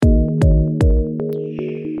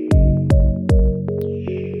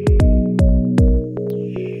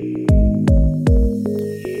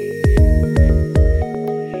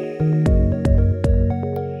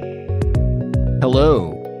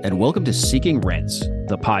welcome to Seeking Rents,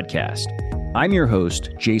 the podcast. I'm your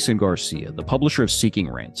host, Jason Garcia, the publisher of Seeking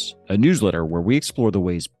Rents, a newsletter where we explore the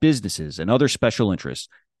ways businesses and other special interests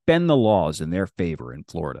bend the laws in their favor in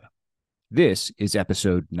Florida. This is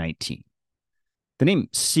episode 19. The name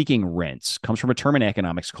Seeking Rents comes from a term in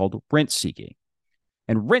economics called rent seeking.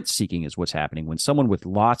 And rent seeking is what's happening when someone with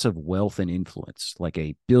lots of wealth and influence, like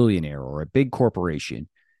a billionaire or a big corporation,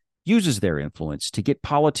 uses their influence to get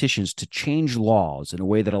politicians to change laws in a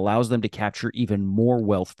way that allows them to capture even more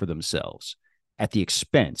wealth for themselves at the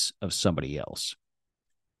expense of somebody else.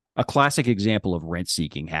 A classic example of rent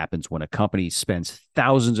seeking happens when a company spends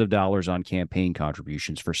thousands of dollars on campaign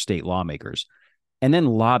contributions for state lawmakers and then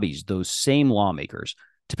lobbies those same lawmakers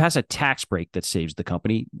to pass a tax break that saves the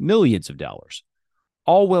company millions of dollars,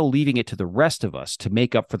 all while leaving it to the rest of us to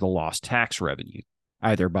make up for the lost tax revenue,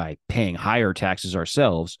 either by paying higher taxes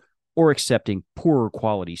ourselves or accepting poorer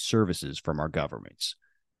quality services from our governments.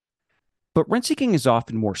 But rent-seeking is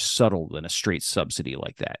often more subtle than a straight subsidy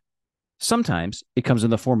like that. Sometimes it comes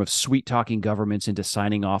in the form of sweet-talking governments into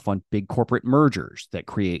signing off on big corporate mergers that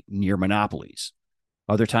create near monopolies.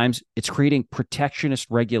 Other times, it's creating protectionist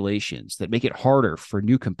regulations that make it harder for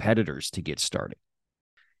new competitors to get started.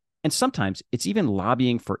 And sometimes it's even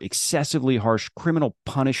lobbying for excessively harsh criminal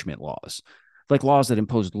punishment laws, like laws that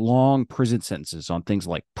impose long prison sentences on things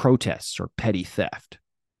like protests or petty theft.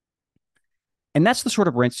 And that's the sort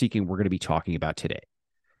of rent-seeking we're going to be talking about today.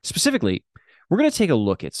 Specifically, we're going to take a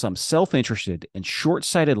look at some self-interested and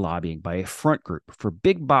short-sighted lobbying by a front group for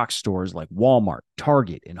big box stores like Walmart,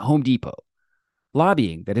 Target, and Home Depot.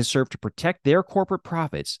 Lobbying that has served to protect their corporate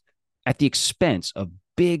profits at the expense of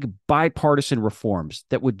big bipartisan reforms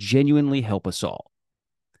that would genuinely help us all.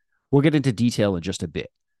 We'll get into detail in just a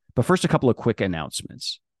bit. But first, a couple of quick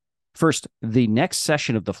announcements. First, the next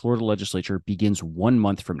session of the Florida legislature begins 1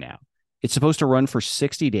 month from now. It's supposed to run for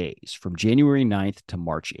 60 days, from January 9th to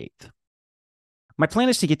March 8th. My plan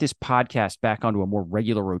is to get this podcast back onto a more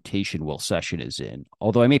regular rotation while session is in,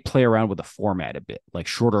 although I may play around with the format a bit, like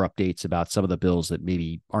shorter updates about some of the bills that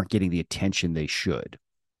maybe aren't getting the attention they should.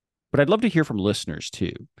 But I'd love to hear from listeners,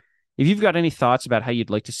 too. If you've got any thoughts about how you'd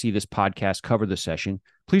like to see this podcast cover the session,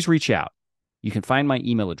 please reach out. You can find my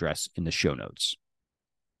email address in the show notes.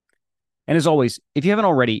 And as always, if you haven't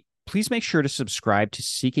already, please make sure to subscribe to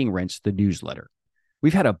Seeking Rents, the newsletter.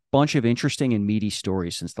 We've had a bunch of interesting and meaty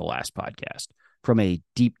stories since the last podcast, from a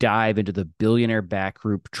deep dive into the billionaire back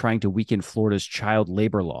group trying to weaken Florida's child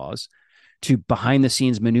labor laws, to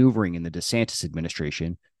behind-the-scenes maneuvering in the DeSantis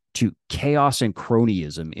administration, to chaos and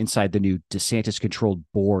cronyism inside the new DeSantis-controlled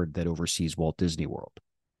board that oversees Walt Disney World.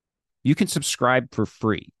 You can subscribe for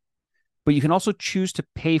free, but you can also choose to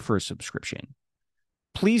pay for a subscription.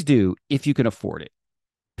 Please do if you can afford it.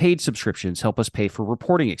 Paid subscriptions help us pay for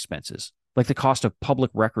reporting expenses, like the cost of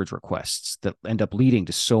public records requests that end up leading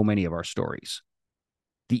to so many of our stories.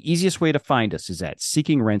 The easiest way to find us is at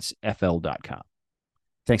seekingrentsfl.com.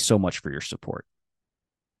 Thanks so much for your support.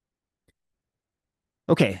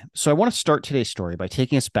 Okay, so I want to start today's story by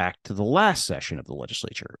taking us back to the last session of the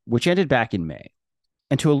legislature, which ended back in May,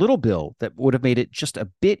 and to a little bill that would have made it just a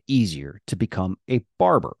bit easier to become a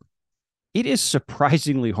barber. It is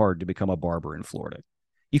surprisingly hard to become a barber in Florida.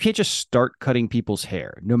 You can't just start cutting people's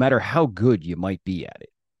hair, no matter how good you might be at it.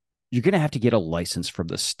 You're going to have to get a license from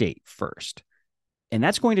the state first. And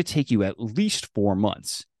that's going to take you at least 4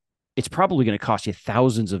 months. It's probably going to cost you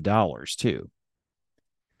thousands of dollars, too.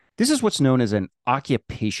 This is what's known as an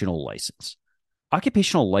occupational license.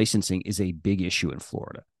 Occupational licensing is a big issue in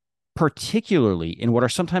Florida, particularly in what are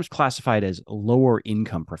sometimes classified as lower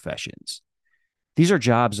income professions. These are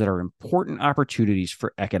jobs that are important opportunities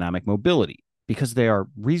for economic mobility because they are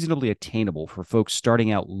reasonably attainable for folks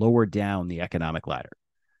starting out lower down the economic ladder.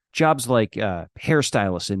 Jobs like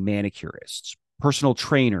hairstylists and manicurists, personal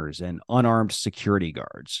trainers and unarmed security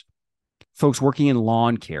guards, folks working in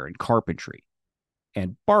lawn care and carpentry,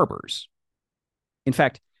 and barbers. In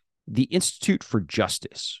fact, the Institute for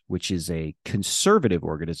Justice, which is a conservative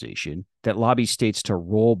organization that lobbies states to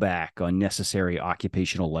roll back unnecessary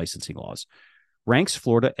occupational licensing laws, ranks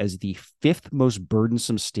Florida as the 5th most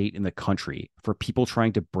burdensome state in the country for people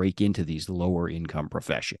trying to break into these lower income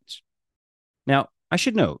professions. Now, I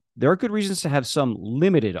should note, there are good reasons to have some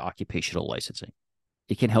limited occupational licensing.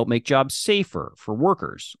 It can help make jobs safer for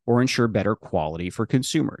workers or ensure better quality for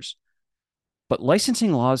consumers. But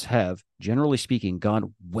licensing laws have, generally speaking,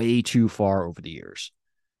 gone way too far over the years.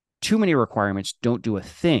 Too many requirements don't do a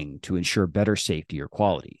thing to ensure better safety or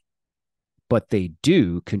quality, but they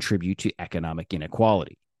do contribute to economic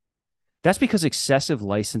inequality. That's because excessive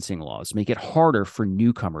licensing laws make it harder for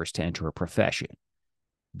newcomers to enter a profession.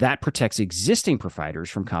 That protects existing providers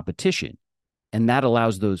from competition, and that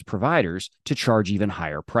allows those providers to charge even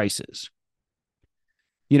higher prices.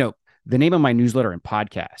 You know, the name of my newsletter and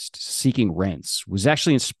podcast, Seeking Rents, was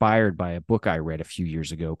actually inspired by a book I read a few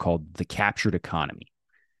years ago called The Captured Economy.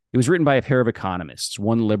 It was written by a pair of economists,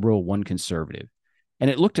 one liberal, one conservative, and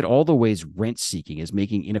it looked at all the ways rent seeking is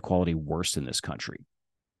making inequality worse in this country.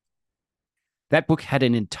 That book had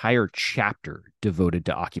an entire chapter devoted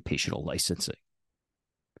to occupational licensing.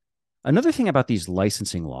 Another thing about these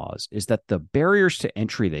licensing laws is that the barriers to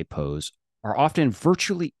entry they pose are often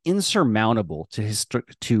virtually insurmountable to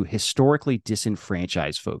historically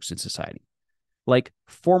disenfranchised folks in society, like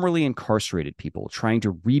formerly incarcerated people trying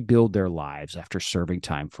to rebuild their lives after serving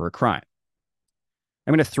time for a crime.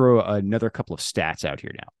 I'm going to throw another couple of stats out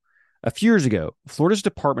here now. A few years ago, Florida's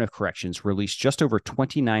Department of Corrections released just over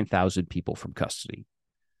 29,000 people from custody.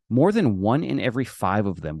 More than 1 in every 5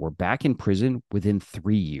 of them were back in prison within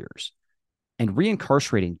 3 years. And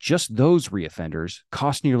reincarcerating just those reoffenders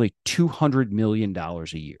cost nearly $200 million a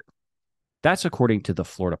year. That's according to the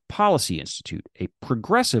Florida Policy Institute, a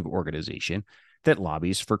progressive organization that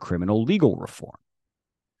lobbies for criminal legal reform.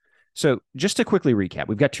 So just to quickly recap,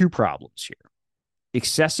 we've got 2 problems here: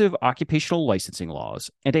 excessive occupational licensing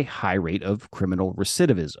laws and a high rate of criminal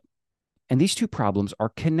recidivism. And these 2 problems are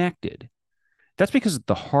connected. That's because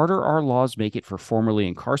the harder our laws make it for formerly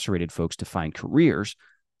incarcerated folks to find careers,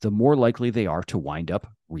 the more likely they are to wind up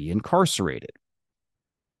reincarcerated.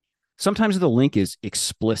 Sometimes the link is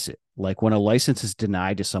explicit, like when a license is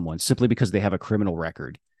denied to someone simply because they have a criminal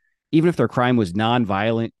record, even if their crime was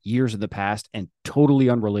nonviolent, years in the past, and totally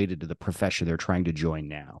unrelated to the profession they're trying to join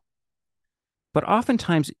now. But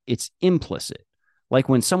oftentimes it's implicit, like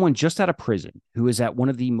when someone just out of prison who is at one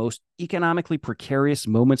of the most economically precarious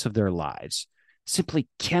moments of their lives simply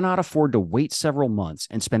cannot afford to wait several months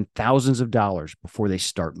and spend thousands of dollars before they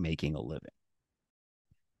start making a living.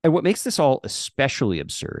 And what makes this all especially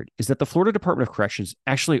absurd is that the Florida Department of Corrections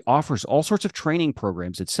actually offers all sorts of training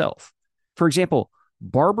programs itself. For example,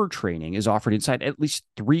 barber training is offered inside at least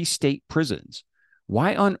 3 state prisons.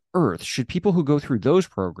 Why on earth should people who go through those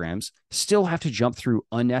programs still have to jump through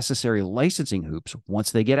unnecessary licensing hoops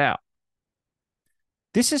once they get out?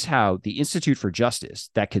 This is how the Institute for Justice,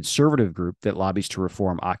 that conservative group that lobbies to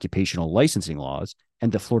reform occupational licensing laws,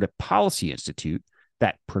 and the Florida Policy Institute,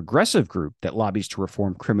 that progressive group that lobbies to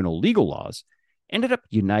reform criminal legal laws, ended up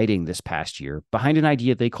uniting this past year behind an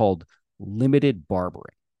idea they called limited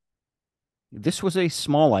barbering. This was a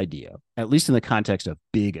small idea, at least in the context of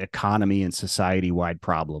big economy and society-wide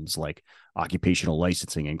problems like occupational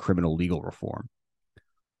licensing and criminal legal reform.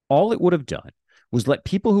 All it would have done was let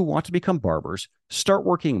people who want to become barbers start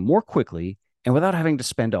working more quickly and without having to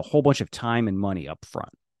spend a whole bunch of time and money up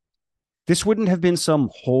front. This wouldn't have been some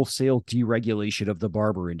wholesale deregulation of the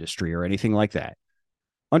barber industry or anything like that.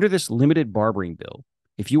 Under this limited barbering bill,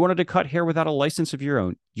 if you wanted to cut hair without a license of your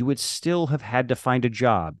own, you would still have had to find a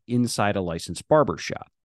job inside a licensed barber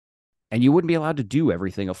shop. And you wouldn't be allowed to do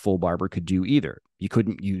everything a full barber could do either. You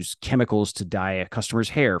couldn't use chemicals to dye a customer's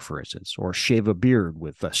hair, for instance, or shave a beard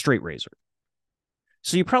with a straight razor.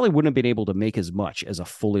 So you probably wouldn't have been able to make as much as a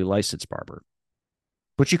fully licensed barber.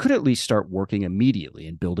 But you could at least start working immediately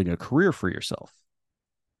and building a career for yourself.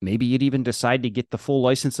 Maybe you'd even decide to get the full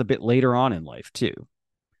license a bit later on in life, too.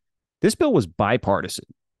 This bill was bipartisan.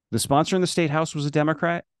 The sponsor in the state House was a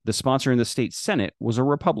Democrat. The sponsor in the state Senate was a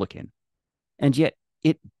Republican. And yet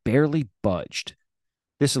it barely budged.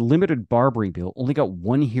 This limited barbering bill only got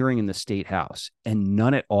 1 hearing in the state House and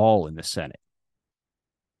none at all in the Senate.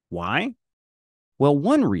 Why? Well,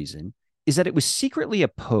 one reason is that it was secretly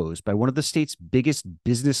opposed by one of the state's biggest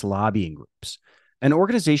business lobbying groups, an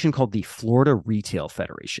organization called the Florida Retail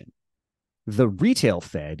Federation. The Retail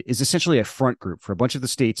Fed is essentially a front group for a bunch of the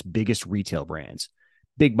state's biggest retail brands,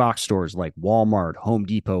 big box stores like Walmart, Home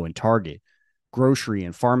Depot, and Target, grocery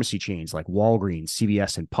and pharmacy chains like Walgreens,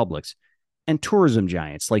 CVS, and Publix, and tourism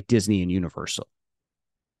giants like Disney and Universal.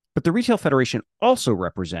 But the Retail Federation also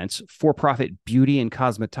represents for-profit beauty and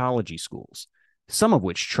cosmetology schools, some of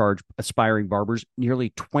which charge aspiring barbers nearly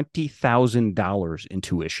 $20,000 in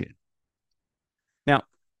tuition. Now,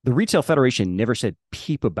 the Retail Federation never said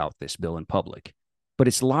peep about this bill in public, but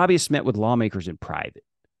its lobbyists met with lawmakers in private.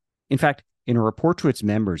 In fact, in a report to its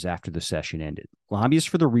members after the session ended, lobbyists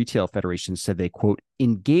for the Retail Federation said they, quote,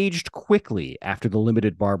 engaged quickly after the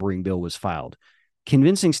limited barbering bill was filed,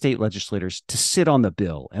 convincing state legislators to sit on the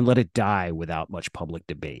bill and let it die without much public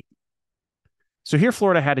debate. So here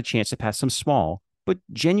Florida had a chance to pass some small but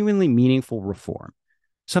genuinely meaningful reform,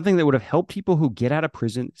 something that would have helped people who get out of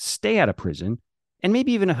prison stay out of prison and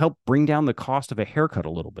maybe even help bring down the cost of a haircut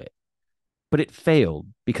a little bit. But it failed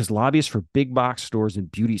because lobbyists for big box stores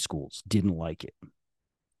and beauty schools didn't like it.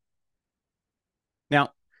 Now,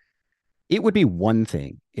 it would be one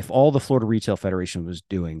thing if all the Florida Retail Federation was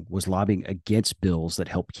doing was lobbying against bills that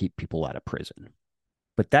help keep people out of prison.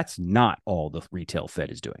 But that's not all the Retail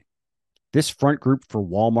Fed is doing. This front group for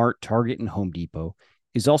Walmart, Target, and Home Depot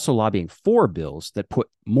is also lobbying for bills that put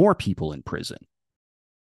more people in prison.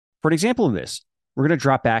 For an example of this, we're going to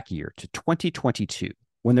drop back a year to 2022,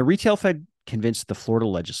 when the Retail Fed convinced the Florida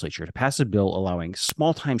legislature to pass a bill allowing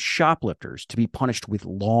small-time shoplifters to be punished with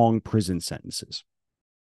long prison sentences.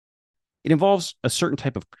 It involves a certain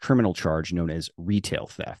type of criminal charge known as retail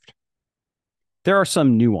theft. There are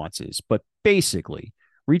some nuances, but basically,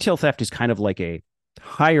 retail theft is kind of like a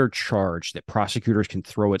higher charge that prosecutors can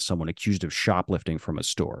throw at someone accused of shoplifting from a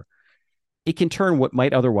store. It can turn what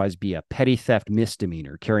might otherwise be a petty theft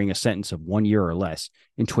misdemeanor carrying a sentence of 1 year or less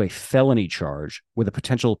into a felony charge with a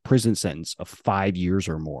potential prison sentence of 5 years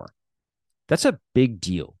or more. That's a big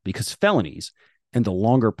deal because felonies and the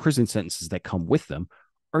longer prison sentences that come with them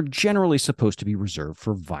are generally supposed to be reserved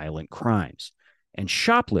for violent crimes. And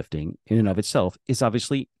shoplifting in and of itself is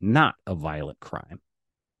obviously not a violent crime.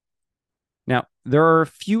 Now, there are a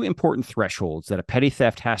few important thresholds that a petty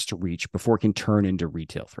theft has to reach before it can turn into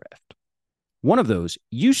retail theft. One of those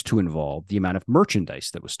used to involve the amount of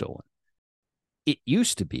merchandise that was stolen. It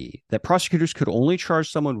used to be that prosecutors could only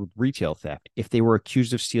charge someone with retail theft if they were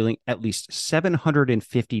accused of stealing at least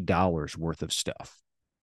 $750 worth of stuff.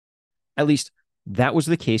 At least that was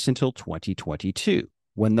the case until 2022,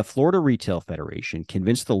 when the Florida Retail Federation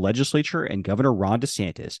convinced the legislature and Governor Ron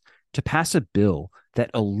DeSantis to pass a bill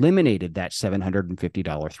that eliminated that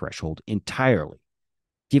 $750 threshold entirely,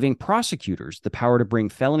 giving prosecutors the power to bring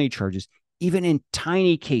felony charges even in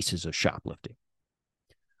tiny cases of shoplifting.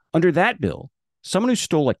 Under that bill, someone who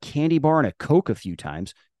stole a candy bar and a Coke a few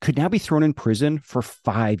times could now be thrown in prison for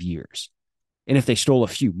 5 years. And if they stole a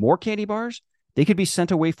few more candy bars, they could be sent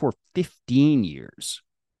away for 15 years.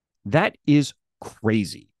 That is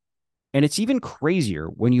crazy. And it's even crazier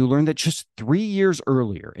when you learn that just 3 years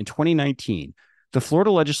earlier, in 2019, the Florida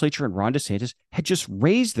legislature and Ron DeSantis had just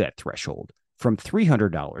raised that threshold from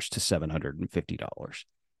 $300 to $750.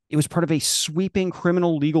 It was part of a sweeping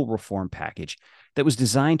criminal legal reform package that was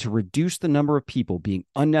designed to reduce the number of people being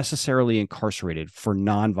unnecessarily incarcerated for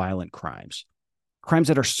nonviolent crimes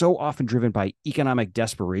that are so often driven by economic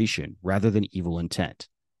desperation rather than evil intent.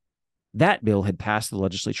 That bill had passed the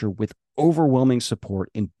legislature with overwhelming support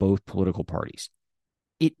in both political parties.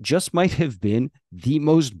 It just might have been the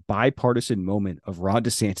most bipartisan moment of Ron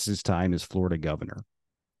DeSantis' time as Florida governor.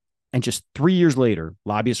 And just 3 years later,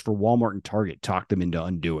 lobbyists for Walmart and Target talked them into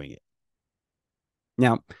undoing it.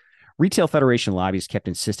 Now, Retail Federation lobbyists kept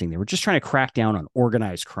insisting they were just trying to crack down on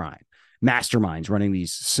organized crime, masterminds running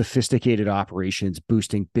these sophisticated operations,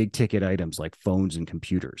 boosting big ticket items like phones and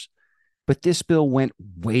computers. But this bill went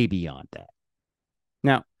way beyond that.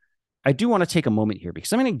 Now, I do want to take a moment here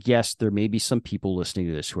because I'm going to guess there may be some people listening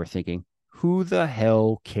to this who are thinking, who the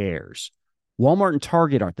hell cares? Walmart and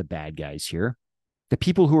Target aren't the bad guys here. The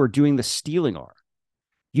people who are doing the stealing are.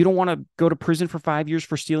 You don't want to go to prison for 5 years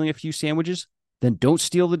for stealing a few sandwiches? Then don't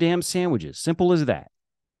steal the damn sandwiches. Simple as that.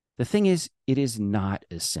 The thing is, it is not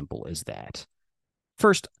as simple as that.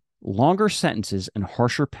 First, longer sentences and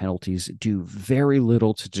harsher penalties do very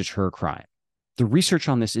little to deter crime. The research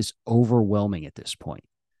on this is overwhelming at this point.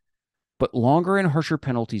 But longer and harsher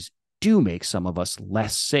penalties do make some of us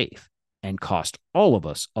less safe and cost all of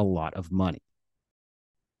us a lot of money.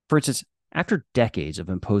 For instance, after decades of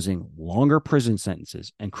imposing longer prison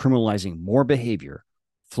sentences and criminalizing more behavior,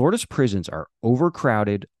 Florida's prisons are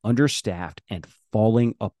overcrowded, understaffed, and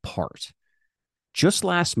falling apart. Just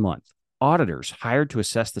last month, auditors hired to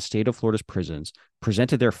assess the state of Florida's prisons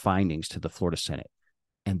presented their findings to the Florida Senate,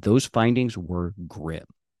 and those findings were grim.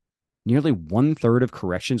 Nearly 1/3 of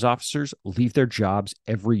corrections officers leave their jobs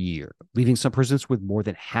every year, leaving some prisons with more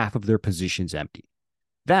than half of their positions empty.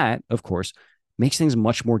 That, of course, makes things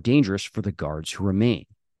much more dangerous for the guards who remain.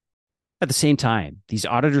 At the same time, these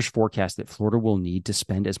auditors forecast that Florida will need to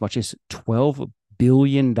spend as much as $12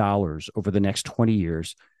 billion over the next 20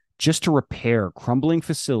 years just to repair crumbling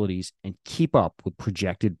facilities and keep up with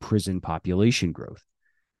projected prison population growth.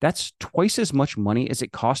 That's twice as much money as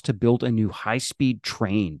it costs to build a new high-speed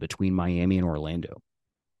train between Miami and Orlando.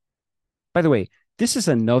 By the way, this is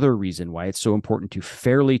another reason why it's so important to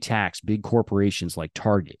fairly tax big corporations like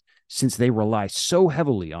Target, since they rely so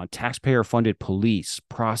heavily on taxpayer-funded police,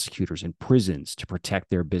 prosecutors, and prisons to protect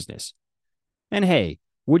their business. And hey,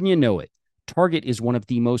 wouldn't you know it, Target is one of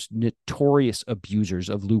the most notorious abusers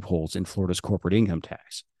of loopholes in Florida's corporate income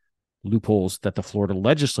tax. loopholes that the Florida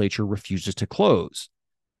legislature refuses to close,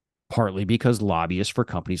 partly because lobbyists for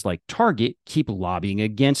companies like Target keep lobbying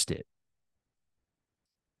against it.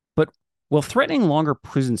 But while threatening longer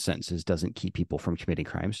prison sentences doesn't keep people from committing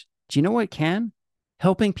crimes, do you know what can?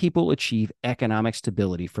 Helping people achieve economic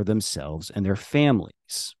stability for themselves and their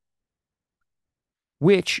families.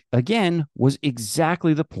 Which, again, was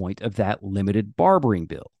exactly the point of that limited barbering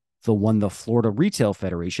bill, the one the Florida Retail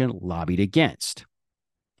Federation lobbied against.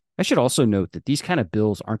 I should also note that these kind of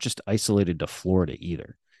bills aren't just isolated to Florida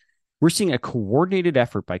either. We're seeing a coordinated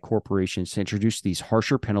effort by corporations to introduce these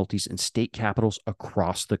harsher penalties in state capitals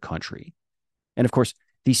across the country. And of course,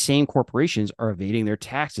 these same corporations are evading their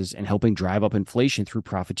taxes and helping drive up inflation through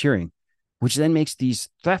profiteering, which then makes these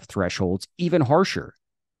theft thresholds even harsher.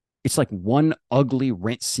 It's like one ugly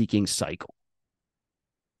rent-seeking cycle.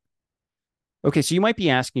 Okay, so you might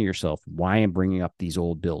be asking yourself why I'm bringing up these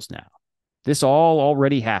old bills now. This all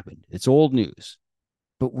already happened. It's old news.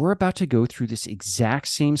 But we're about to go through this exact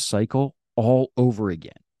same cycle all over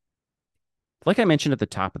again. Like I mentioned at the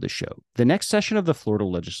top of the show, the next session of the Florida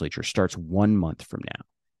legislature starts 1 month from now.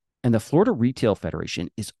 And the Florida Retail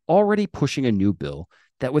Federation is already pushing a new bill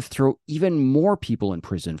that would throw even more people in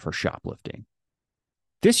prison for shoplifting.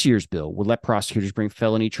 This year's bill would let prosecutors bring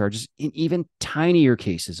felony charges in even tinier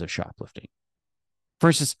cases of shoplifting. For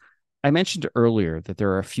instance, I mentioned earlier that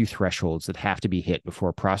there are a few thresholds that have to be hit before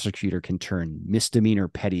a prosecutor can turn misdemeanor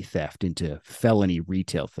petty theft into felony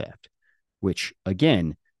retail theft, which,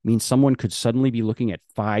 again, means someone could suddenly be looking at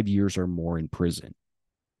 5 years or more in prison.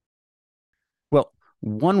 Well,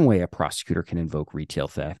 one way a prosecutor can invoke retail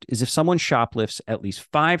theft is if someone shoplifts at least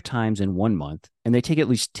 5 times in 1 month and they take at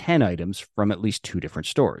least 10 items from at least 2 different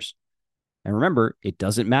stores. And remember, it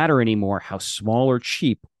doesn't matter anymore how small or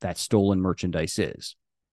cheap that stolen merchandise is.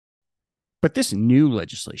 But this new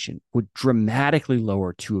legislation would dramatically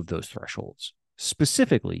lower 2 of those thresholds.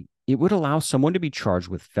 Specifically, it would allow someone to be charged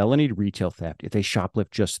with felony retail theft if they shoplift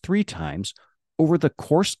just 3 times over the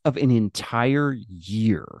course of an entire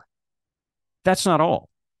year. That's not all.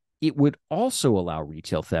 It would also allow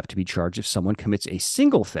retail theft to be charged if someone commits a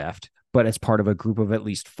single theft, but as part of a group of at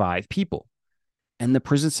least 5 people. And the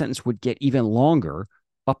prison sentence would get even longer,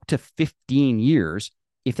 up to 15 years,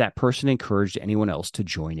 if that person encouraged anyone else to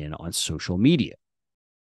join in on social media.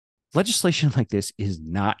 Legislation like this is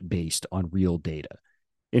not based on real data.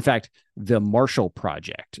 In fact, the Marshall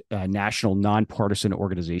Project, a national nonpartisan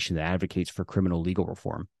organization that advocates for criminal legal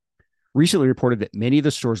reform, recently reported that many of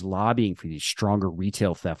the stores lobbying for these stronger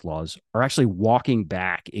retail theft laws are actually walking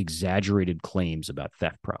back exaggerated claims about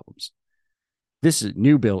theft problems. This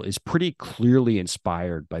new bill is pretty clearly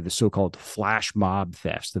inspired by the so-called flash mob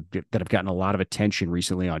thefts that have gotten a lot of attention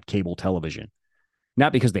recently on cable television.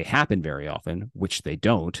 Not because they happen very often, which they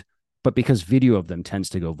don't, but because video of them tends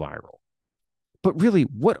to go viral. But really,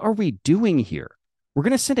 what are we doing here? We're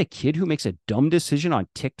going to send a kid who makes a dumb decision on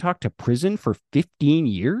TikTok to prison for 15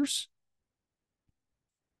 years?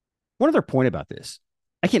 One other point about this.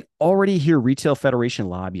 I can already hear Retail Federation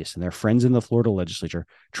lobbyists and their friends in the Florida legislature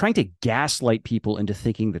trying to gaslight people into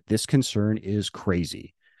thinking that this concern is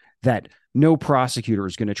crazy, that no prosecutor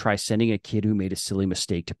is going to try sending a kid who made a silly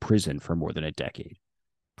mistake to prison for more than a decade.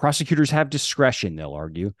 Prosecutors have discretion, they'll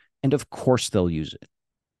argue, and of course they'll use it.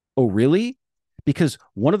 Oh, really? Because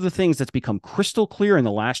one of the things that's become crystal clear in the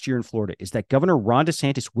last year in Florida is that Governor Ron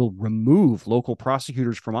DeSantis will remove local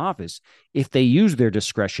prosecutors from office if they use their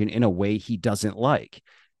discretion in a way he doesn't like.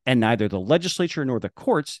 And neither the legislature nor the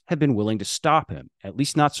courts have been willing to stop him, at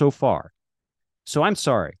least not so far. So I'm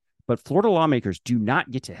sorry, but Florida lawmakers do not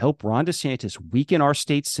get to help Ron DeSantis weaken our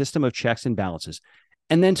state's system of checks and balances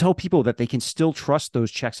and then tell people that they can still trust those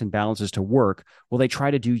checks and balances to work while they try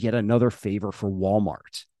to do yet another favor for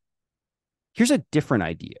Walmart. Here's a different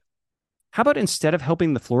idea. How about instead of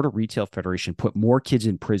helping the Florida Retail Federation put more kids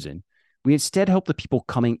in prison, we instead help the people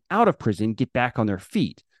coming out of prison get back on their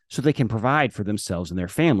feet so they can provide for themselves and their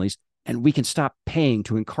families, and we can stop paying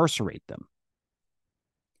to incarcerate them.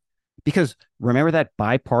 Because remember that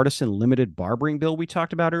bipartisan limited barbering bill we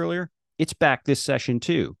talked about earlier? It's back this session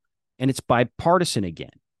too, and it's bipartisan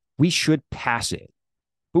again. We should pass it,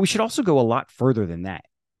 but we should also go a lot further than that.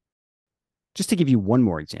 Just to give you one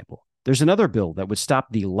more example, there's another bill that would stop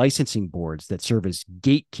the licensing boards that serve as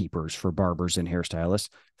gatekeepers for barbers and hairstylists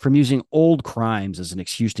from using old crimes as an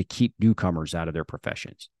excuse to keep newcomers out of their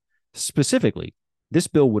professions. Specifically, this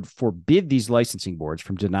bill would forbid these licensing boards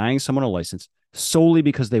from denying someone a license solely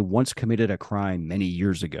because they once committed a crime many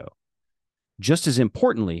years ago. Just as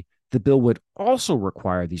importantly, the bill would also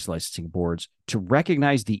require these licensing boards to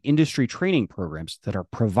recognize the industry training programs that are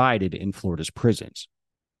provided in Florida's prisons.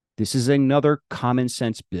 This is another common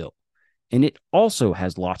sense bill. And it also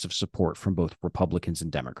has lots of support from both Republicans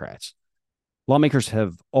and Democrats. Lawmakers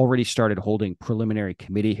have already started holding preliminary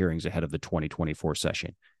committee hearings ahead of the 2024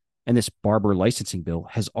 session. And this barber licensing bill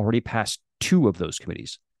has already passed 2 of those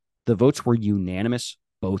committees. The votes were unanimous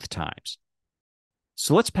both times.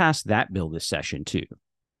 So let's pass that bill this session too.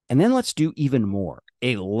 And then let's do even more,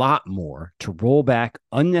 a lot more, to roll back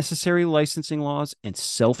unnecessary licensing laws and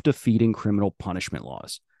self-defeating criminal punishment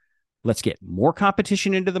laws. Let's get more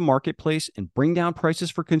competition into the marketplace and bring down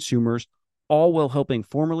prices for consumers, all while helping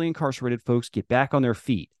formerly incarcerated folks get back on their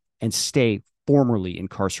feet and stay formerly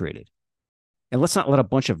incarcerated. And let's not let a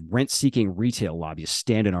bunch of rent-seeking retail lobbyists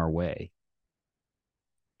stand in our way.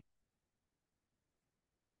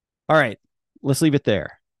 All right, let's leave it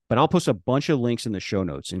there. But I'll post a bunch of links in the show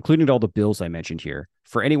notes, including all the bills I mentioned here,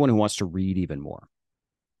 for anyone who wants to read even more.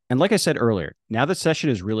 And like I said earlier, now that session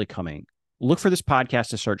is really coming, look for this podcast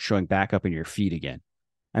to start showing back up in your feed again.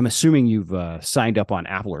 I'm assuming you've signed up on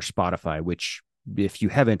Apple or Spotify, which, if you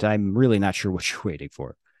haven't, I'm really not sure what you're waiting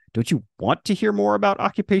for. Don't you want to hear more about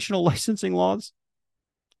occupational licensing laws?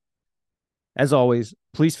 As always,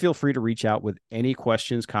 please feel free to reach out with any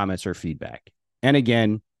questions, comments, or feedback. And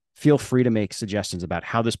again, feel free to make suggestions about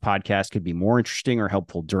how this podcast could be more interesting or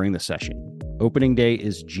helpful during the session. Opening day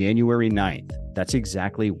is January 9th. That's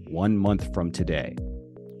exactly 1 month from today.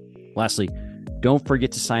 Lastly, don't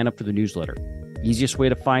forget to sign up for the newsletter. Easiest way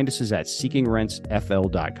to find us is at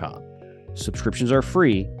seekingrentsfl.com. Subscriptions are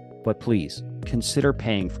free, but please consider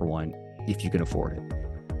paying for one if you can afford it.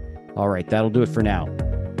 All right, that'll do it for now.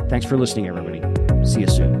 Thanks for listening, everybody. See you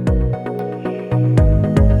soon.